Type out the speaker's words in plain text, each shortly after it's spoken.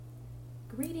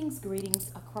Greetings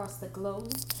across the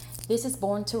globe. This is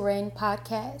Born2Reign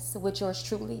podcast with yours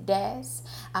truly, Daz.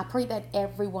 I pray that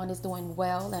everyone is doing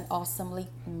well and awesomely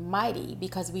mighty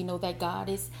because we know that God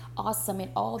is awesome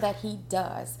in all that He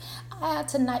does.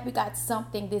 Tonight we got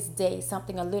something this day,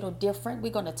 something a little different.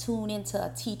 We're going to tune into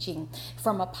a teaching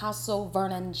from Apostle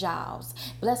Vernon Jiles.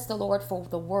 Bless the Lord for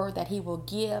the word that He will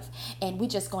give, and we're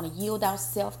just going to yield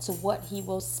ourselves to what He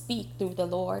will speak through the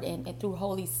Lord and through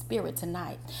Holy Spirit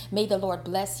tonight. May the Lord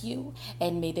bless you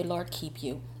and may the Lord keep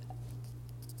you.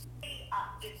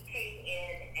 Just came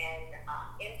in and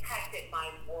impacted my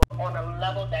work on a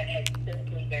level that has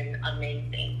simply been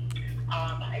amazing.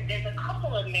 There's a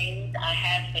couple of names I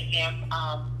have for him.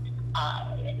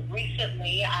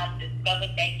 Recently, I've discovered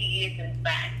that he is, in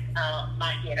fact,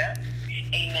 my hitter.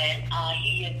 Amen.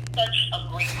 He is such a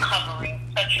great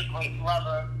covering, such a great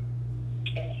lover,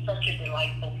 and such a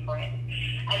delightful friend.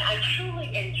 And I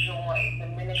truly enjoy the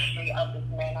ministry of this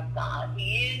man of God.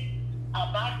 He is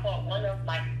by far one of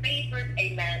my favorite,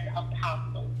 amen,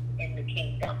 apostles in the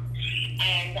kingdom.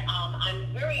 And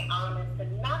I'm very honored to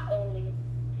not only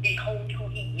behold who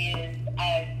he is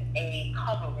as a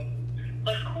covering,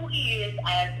 but who he is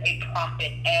as a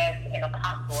prophet, as an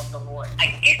apostle of the Lord.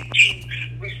 I get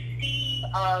to receive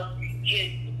of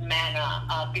his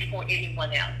manna before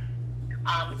anyone else.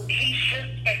 He's just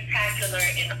spectacular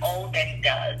in all that he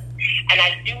does. And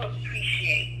I do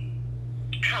appreciate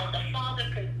how the Father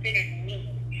considered me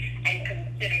and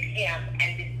considered him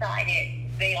and decided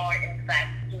they are in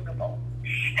fact suitable.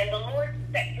 And the Lord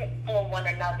set us for one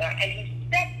another, and he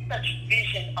set such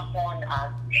vision upon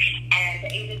us,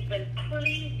 and it has been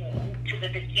pleasing to the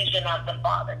decision of the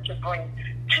Father to bring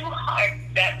two hearts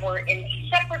that were in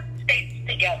separate states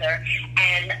together,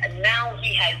 and now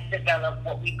he has developed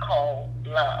what we call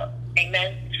love.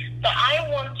 Amen. So I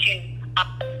want to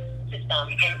some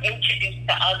and introduce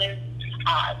to others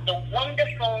the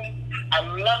wonderful,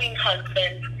 loving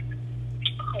husband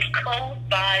who goes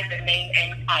by the name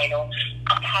and title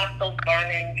Apostle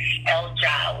Vernon L.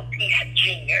 Jiles.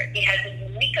 Jr. He has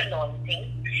a unique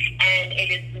anointing, and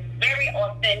it is very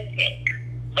authentic,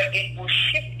 but it will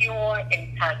shift your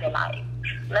entire life.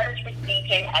 Let us receive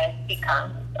him as he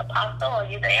comes. Apostle, are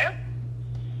you there?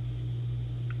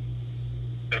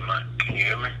 Amen. Can you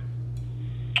hear me?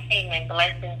 Amen.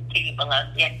 Blessings to you,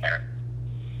 beloved. Yes, sir.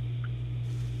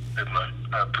 Amen.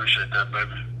 I appreciate that,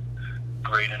 baby.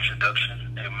 Great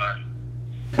introduction. Amen.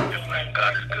 Amen.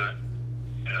 God is good.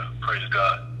 Yeah, praise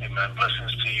God. Amen.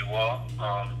 Blessings to you all.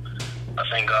 I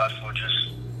thank God for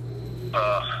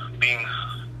just being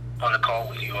on the call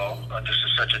with you all. This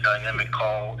is such a dynamic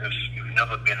call. If you've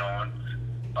never been on,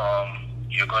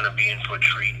 you're going to be in for a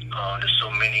treat. There's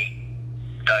so many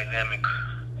dynamic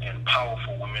and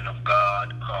powerful women of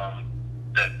God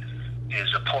that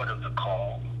is a part of the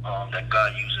call that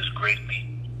God uses greatly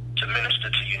to minister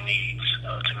to your needs,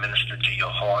 to minister to your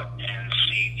heart, and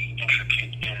see the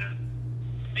intricate and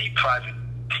the private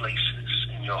places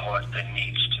in your heart that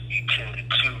needs to be tended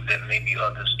to that maybe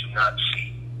others do not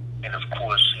see. And of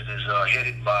course, it is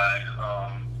headed by,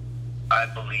 I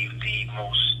believe, the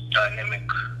most dynamic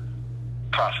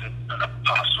prophet and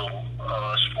apostle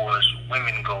as far as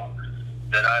women go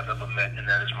that I've ever met, and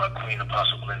that is my queen,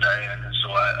 Apostle Glenda Ann. And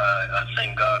so I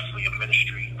thank God for your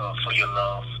ministry, for your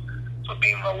love, for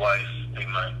being my wife.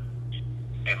 Amen.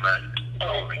 Amen.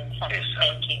 Glory. Yes,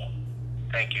 thank you.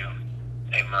 Thank you.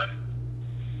 Amen.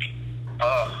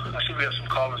 I see we have some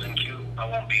callers in queue. I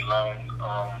won't be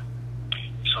long.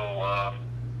 So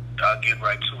I'll get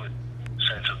right to it.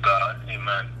 Saints of God.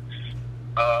 Amen.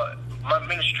 My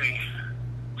ministry,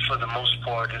 for the most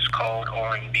part, is called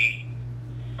R&D.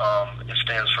 It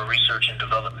stands for Research and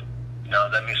Development. Now,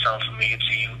 that may sound familiar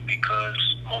to you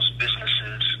because most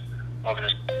businesses,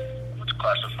 organizations, what's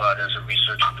classified as a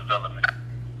research and development,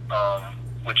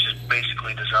 which is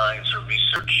basically designed to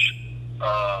research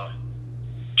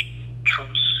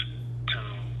truths, to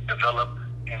develop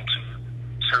into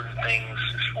certain things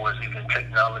as far as even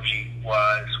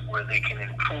technology-wise, where they can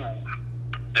improve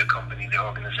their company, their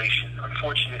organization.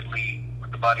 Unfortunately,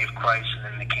 with the body of Christ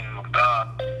and in the kingdom of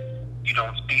God, you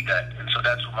don't see that. And so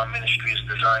that's what my ministry is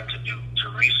designed to do, to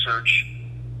research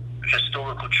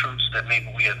historical truths that maybe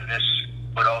we have missed,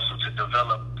 but also to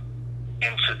develop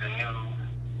into the new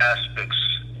aspects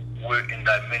and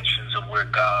dimensions of where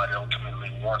God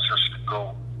ultimately wants us to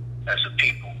go as a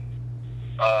people.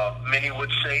 Many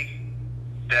would say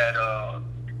that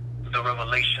the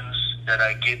revelations that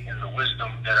I get and the wisdom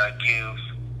that I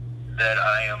give, that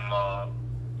I am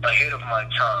ahead of my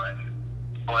time,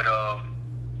 but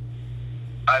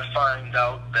I find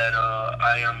out that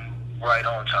I am right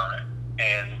on time.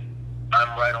 And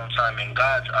I'm right on time in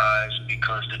God's eyes,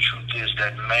 because the truth is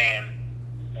that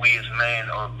we as man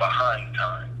are behind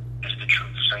time, is the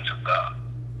truth, saints of God.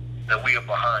 That we are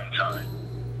behind time.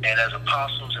 And as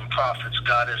apostles and prophets,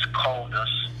 God has called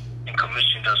us and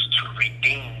commissioned us to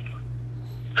redeem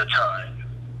the time,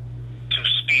 to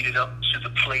speed it up to the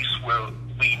place where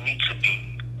we need to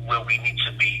be,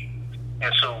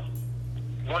 And so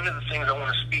one of the things I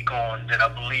want to speak on that I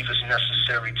believe is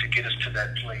necessary to get us to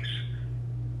that place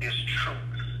is truth.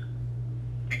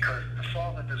 Because the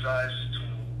Father desires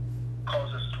to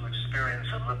cause us to experience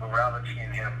a liberality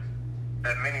in Him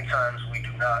that many times we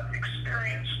do not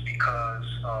experience because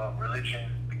of religion,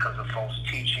 because of false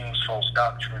teachings, false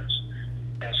doctrines.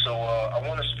 And so I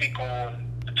want to speak on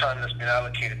the time that's been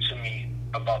allocated to me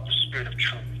about the spirit of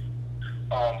truth.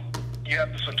 You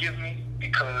have to forgive me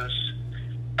because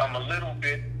I'm a little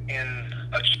bit in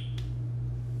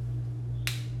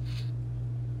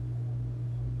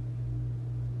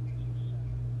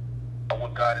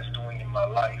what God is doing in my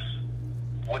life.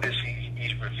 What is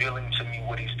He's revealing to me,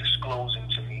 what He's disclosing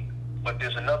to me. But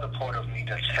there's another part of me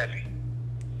that's heavy,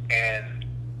 and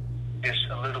it's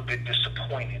a little bit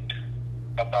disappointed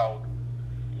about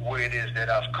where it is that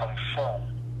I've come from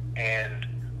and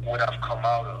what I've come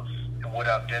out of and what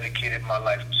I've dedicated my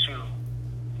life to,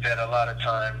 that a lot of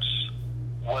times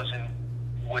wasn't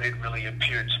what it really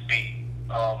appeared to be.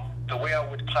 The way I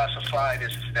would classify it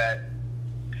is that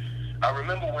I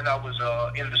remember when I was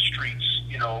in the streets,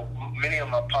 many of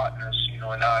my partners,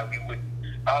 and our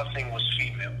thing was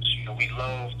females. We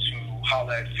loved to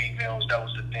holler at females. That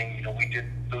was the thing. We did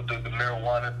the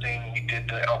marijuana thing. We did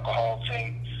the alcohol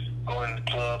thing, going to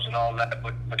clubs and all that.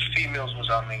 But females was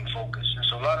our main focus. And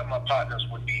so a lot of my partners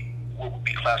would be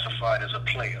classified as a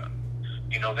player.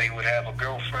 They would have a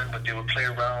girlfriend, but they would play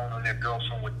around on their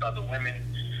girlfriend with other women.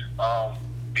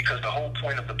 Because the whole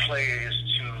point of the player is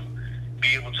to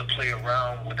be able to play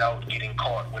around without getting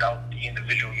caught, without the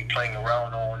individual you're playing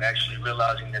around on actually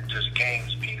realizing that there's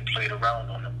games being played around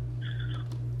on them.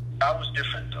 I was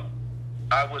different, though.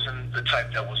 I wasn't the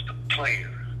type that was the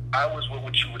player. I was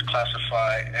what you would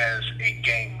classify as a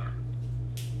gamer.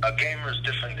 A gamer is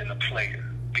different than a player,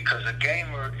 because a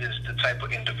gamer is the type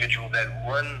of individual that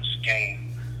runs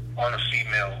game on a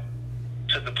female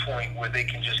to the point where they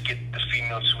can just get the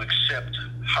female to accept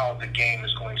how the game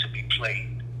is going to be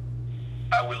played.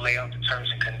 I would lay out the terms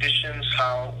and conditions,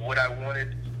 what I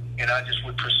wanted, and I just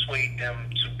would persuade them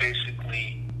to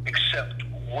basically accept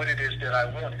what it is that I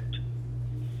wanted.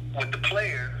 With the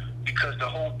player, because the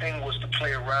whole thing was to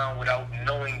play around without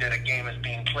knowing that a game is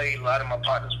being played, a lot of my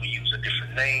partners would use a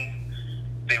different name.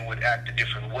 They would act a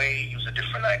different way, use a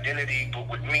different identity. But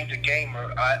with me, the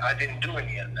gamer, I didn't do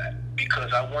any of that,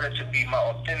 because I wanted to be my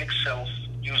authentic self,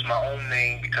 use my own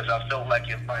name, because I felt like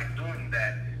if by doing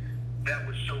that, that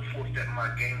would show forth that my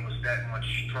game was that much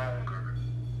stronger,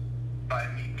 by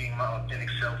me being my authentic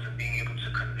self and being able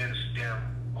to convince them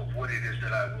of what it is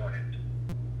that I wanted.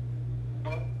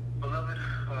 Well, beloved,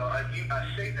 I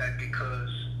say that because,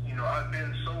 I've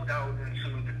been sold out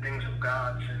into the things of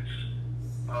God since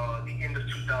the end of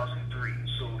 2003.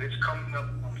 So it's coming up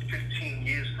on 15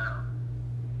 years now.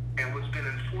 And what's been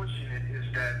unfortunate is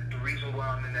that the reason why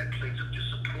I'm in that place of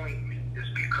disappointment is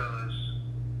because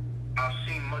I've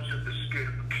seen much of the spirit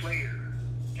of the player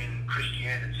in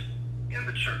Christianity, in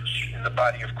the church, in the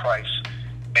body of Christ,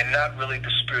 and not really the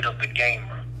spirit of the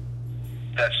gamer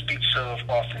that speaks of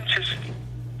authenticity,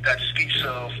 that speaks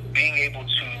of being able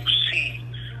to see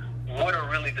what are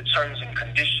really the terms and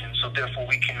conditions, so therefore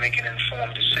we can make an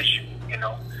informed decision,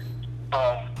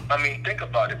 think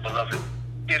about it, beloved.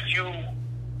 If you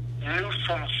knew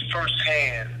from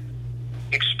firsthand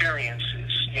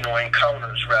experiences,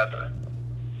 encounters rather,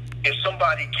 if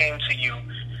somebody came to you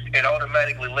and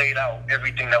automatically laid out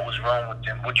everything that was wrong with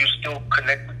them, would you still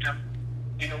connect with them?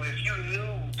 If you knew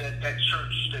that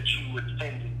church that you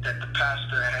attended, that the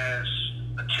pastor has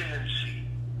a tendency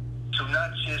to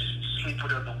not just sleep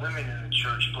with other women in the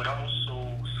church, but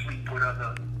also sleep with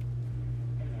other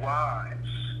wives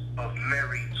of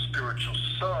married spiritual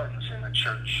sons in the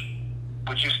church,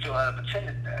 would you still have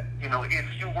attended that?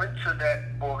 If you went to that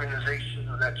organization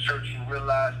or that church and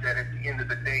realized that at the end of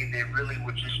the day, they really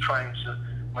were just trying to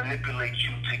manipulate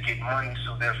you to get money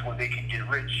so therefore they could get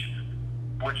rich,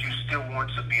 would you still want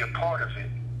to be a part of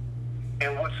it?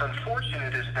 And what's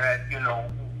unfortunate is that,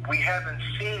 we haven't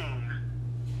seen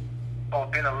or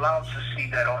been allowed to see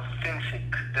that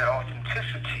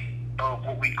authenticity of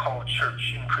what we call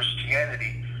church in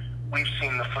Christianity. We've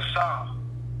seen the facade.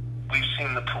 We've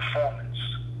seen the performance.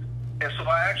 And so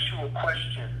I ask you a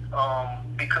question,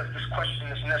 because this question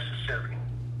is necessary.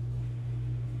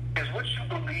 is what you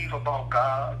believe about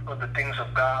God or the things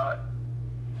of God,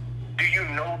 do you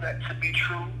know that to be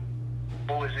true?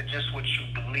 Or is it just what you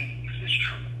believe is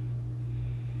true?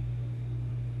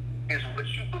 Is what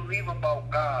you believe about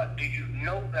God, do you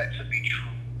know that to be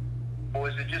true? Or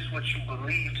is it just what you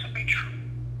believe to be true?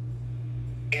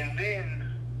 And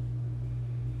then,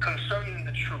 concerning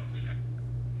the truth,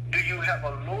 do you have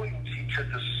a loyalty to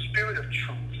the spirit of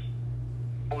truth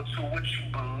or to what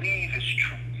you believe is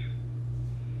truth?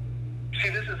 See,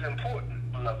 this is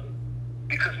important, beloved,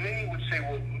 because many would say,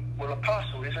 well,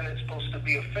 Apostle, isn't it supposed to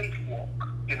be a faith walk?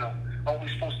 You know, are we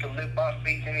supposed to live by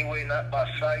faith anyway, not by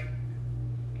sight?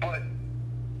 But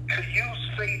to use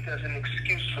faith as an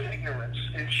excuse for ignorance,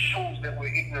 it shows that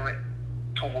we're ignorant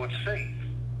towards faith.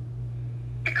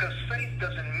 Because faith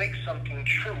doesn't make something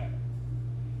true.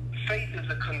 Faith is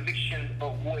a conviction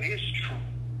of what is true.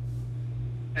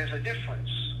 There's a difference.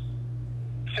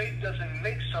 Faith doesn't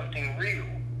make something real.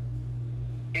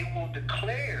 It will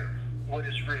declare what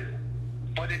is real,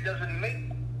 but it doesn't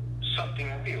make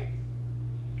something real.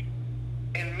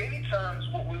 And many times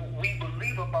what we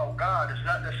believe about God is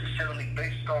not necessarily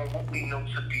based on what we know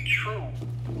to be true,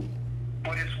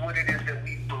 but it's what it is that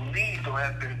we believe or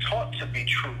have been taught to be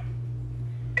true.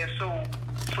 And so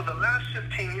for the last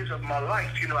 15 years of my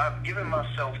life, you know, I've given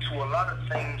myself to a lot of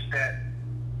things that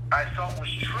I thought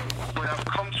was true, but I've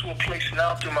come to a place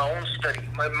now through my own study,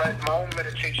 my own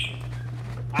meditation,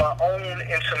 my own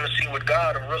intimacy with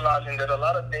God, of realizing that a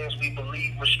lot of things we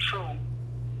believe was true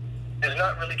is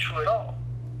not really true at all.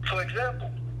 For example,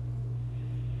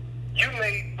 you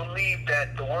may believe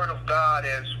that the Word of God,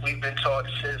 as we've been taught,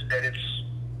 says that it's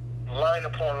line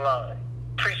upon line,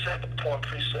 precept upon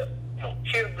precept. You know,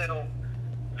 here a little,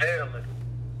 there a little.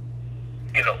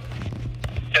 You know,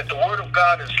 that the Word of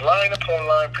God is line upon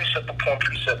line, precept upon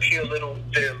precept, here a little,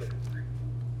 there a little.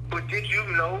 But did you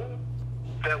know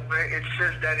that where it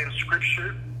says that in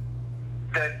Scripture,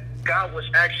 that God was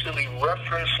actually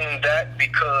referencing that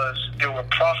because there were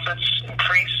prophets and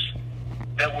priests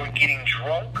that were getting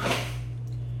drunk,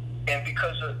 and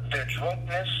because of their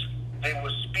drunkenness, they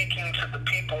were speaking to the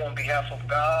people on behalf of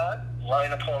God,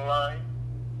 line upon line,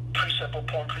 precept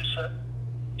upon precept,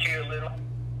 here a little,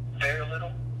 there a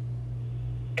little.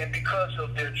 And because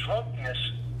of their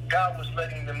drunkenness, God was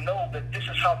letting them know that this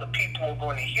is how the people are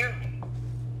going to hear me.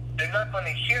 They're not going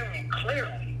to hear me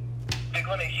clearly. They're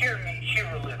going to hear me here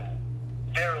a little,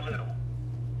 there a little.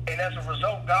 And as a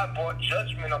result, God brought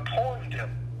judgment upon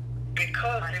them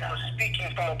because they were speaking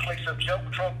from a place of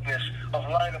drunkenness, of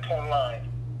line upon line,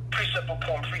 precept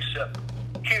upon precept,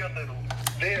 here a little,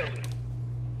 there a little.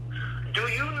 Do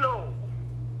you know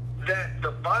that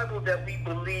the Bible that we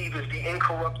believe is the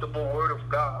incorruptible Word of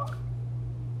God,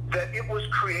 that it was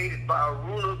created by a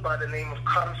ruler by the name of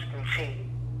Constantine,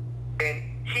 and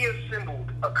he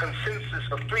assembled a consensus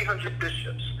of 300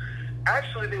 bishops.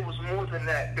 Actually, there was more than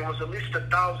that. There was at least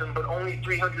 1,000, but only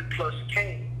 300 plus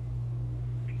came.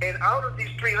 And out of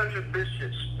these 300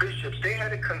 bishops, they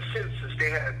had a consensus. They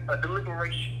had a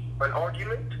deliberation, an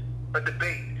argument, a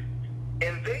debate.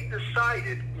 And they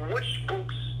decided which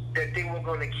books that they were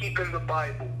going to keep in the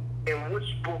Bible and which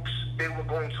books they were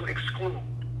going to exclude.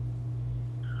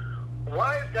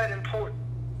 Why is that important?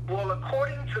 Well,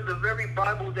 according to the very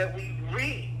Bible that we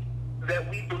read, that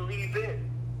we believe in,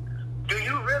 do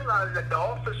you realize that the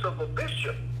office of a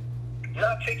bishop,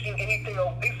 not taking anything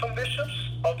away from bishops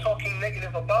or talking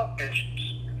negative about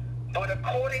bishops, but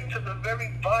according to the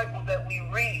very Bible that we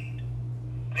read,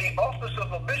 the office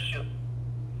of a bishop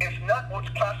is not what's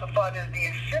classified as the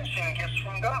ascension gifts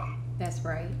from God. That's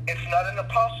right. It's not an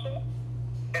apostle.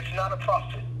 It's not a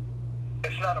prophet.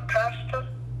 It's not a pastor.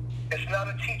 It's not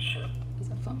a teacher.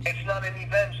 It's not an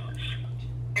evangelist.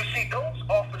 You see, those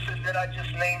offices that I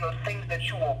just named are things that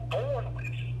you are born with.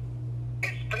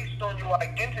 It's based on your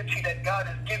identity that God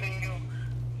has given you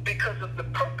because of the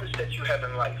purpose that you have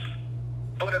in life.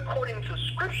 But according to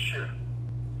Scripture,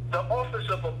 the office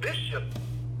of a bishop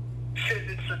says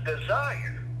it's a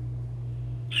desire.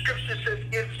 Scripture says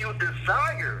if you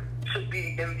desire to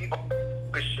be in the office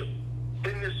of bishop,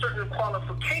 then there's certain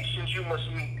qualifications you must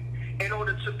meet in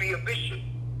order to be a bishop.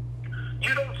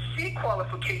 You don't see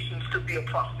qualifications to be a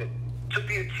prophet, to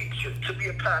be a teacher, to be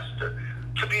a pastor,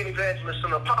 to be an evangelist,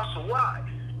 an apostle. Why?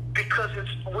 Because it's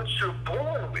what you're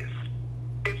born with.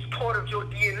 It's part of your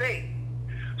DNA.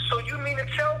 So you mean to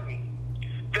tell me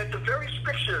that the very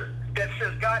Scripture that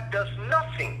says God does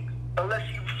nothing unless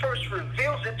he first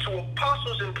reveals it to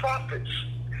apostles and prophets,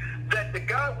 that the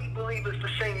God we believe is the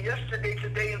same yesterday,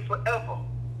 today, and forever,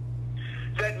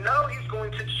 that now he's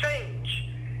going to change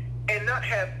and not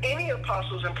have any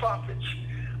apostles and prophets,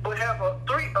 but have a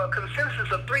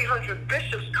consensus of 300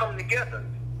 bishops come together,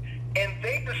 and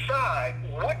they decide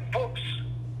what books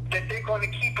that they're going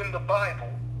to keep in the Bible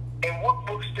and what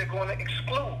books they're going to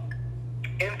exclude.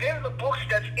 And then the books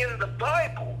that's in the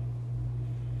Bible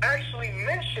actually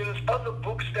mentions other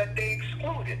books that they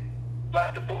excluded,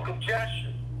 like the book of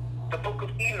Jasher, the book of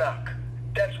Enoch,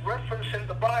 that's referenced in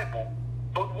the Bible,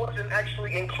 but wasn't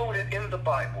actually included in the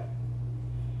Bible.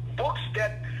 Books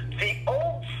that the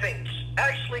old saints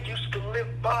actually used to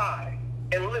live by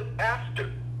and live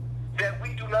after, that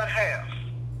we do not have.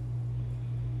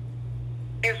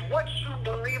 Is what you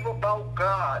believe about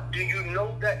God, do you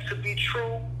know that to be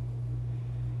true?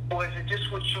 Or is it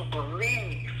just what you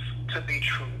believe to be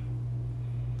true?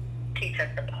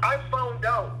 I found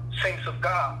out, saints of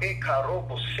God, see,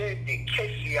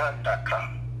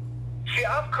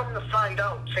 I've come to find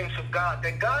out, saints of God,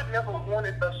 that God never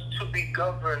wanted us to be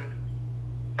governed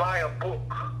by a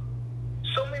book.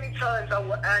 So many times I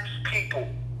will ask people,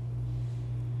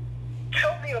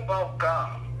 tell me about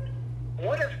God.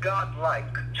 What is God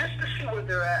like? Just to see where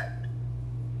they're at.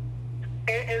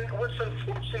 And what's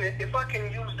unfortunate, if I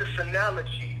can use this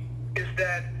analogy, is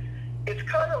that it's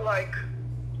kind of like,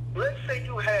 let's say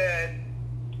you had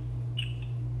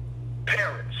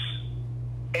parents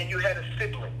and you had a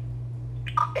sibling,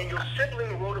 and your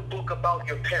sibling wrote a book about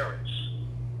your parents.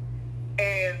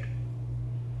 And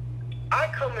I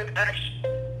come and ask you,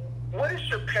 what is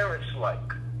your parents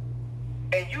like?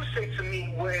 And you say to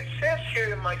me, well, it says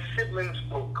here in my sibling's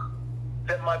book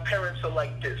that my parents are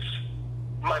like this,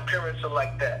 my parents are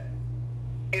like that.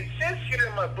 It says here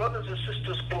in my brothers and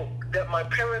sisters' book that my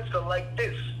parents are like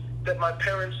this, that my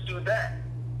parents do that.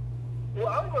 Well,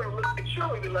 I'm going to look at you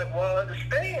and be like, well, I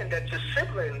understand that your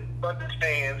sibling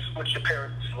understands what your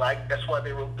parents is like. That's why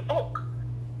they wrote the book.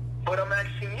 But I'm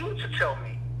asking you to tell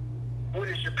me, what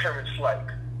is your parents like?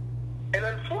 And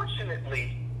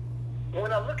unfortunately,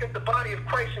 when I look at the body of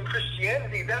Christ in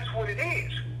Christianity, that's what it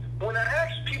is. When I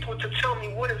ask people to tell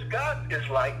me what is God is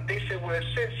like, they say, well, it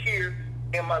says here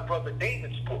in my brother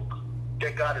David's book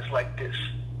that God is like this.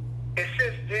 It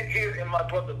says here in my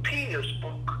brother Peter's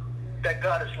book that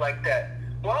God is like that.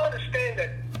 Well, I understand that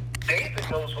David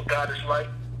knows what God is like.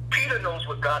 Peter knows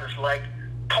what God is like.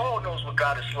 Paul knows what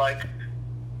God is like.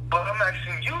 But I'm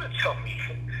asking you to tell me,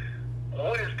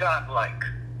 what is God like?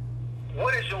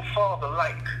 What is your Father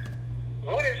like?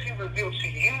 What has he revealed to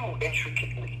you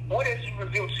intricately? What has he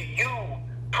revealed to you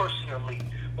personally?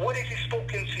 What has he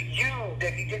spoken to you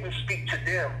that he didn't speak to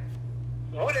them?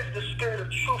 What is the spirit of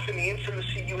truth and the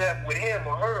intimacy you have with him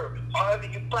or her? However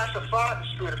you classify the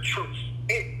spirit of truth.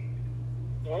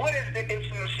 What is the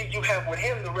intimacy you have with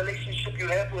him, the relationship you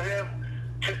have with him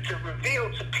to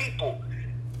reveal to people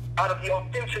out of the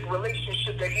authentic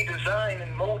relationship that he designed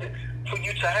and molded for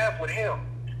you to have with him?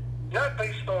 Not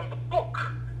based on the book,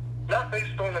 not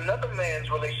based on another man's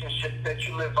relationship that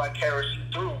you live vicariously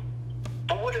through,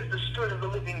 but what is the Spirit of the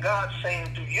living God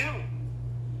saying to you?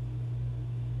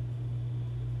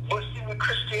 But see, with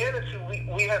Christianity,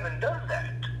 we haven't done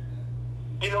that.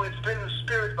 You know, it's been the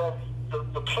spirit of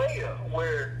the player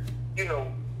where, you know,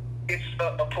 it's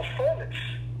a performance.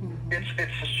 Mm-hmm.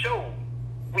 It's a show.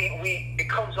 It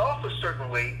comes off a certain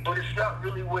way, but it's not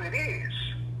really what it is.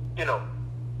 You know,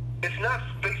 it's not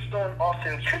based on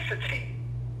authenticity,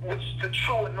 which the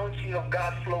true anointing of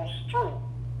God flows through,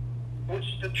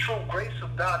 which the true grace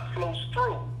of God flows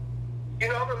through. You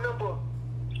know, I remember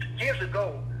years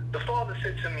ago, the Father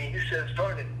said to me, he says,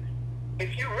 Vernon,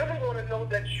 if you really want to know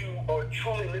that you are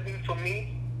truly living for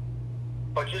me,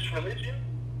 or just religion,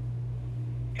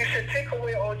 he said, take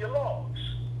away all your laws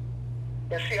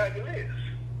and see how you live.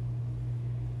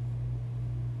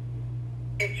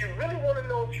 If you really want to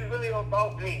know if you really are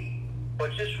about me, or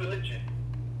just religion,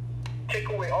 take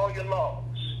away all your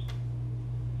laws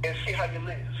and see how you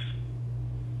live.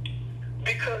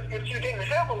 Because if you didn't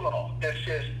have a law that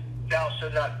says, thou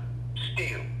shalt not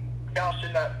steal, thou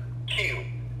shalt not kill,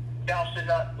 thou shalt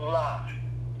not lie,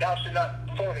 thou shalt not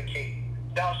fornicate,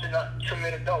 thou shalt not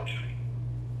commit adultery,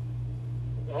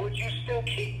 would you still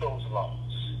keep those laws?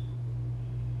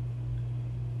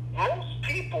 Most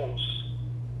people's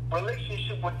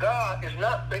relationship with God is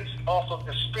not based off of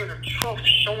the spirit of truth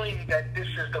showing that this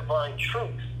is divine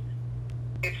truth.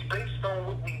 It's based on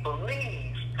what we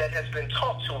believe that has been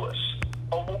taught to us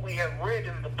or what we have read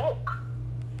in the book.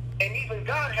 And even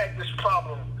God had this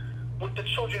problem with the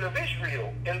children of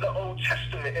Israel in the Old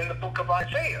Testament, in the book of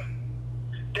Isaiah,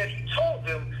 that he told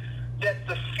them that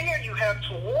the fear you have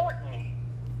toward me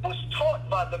was taught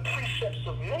by the precepts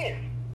of men.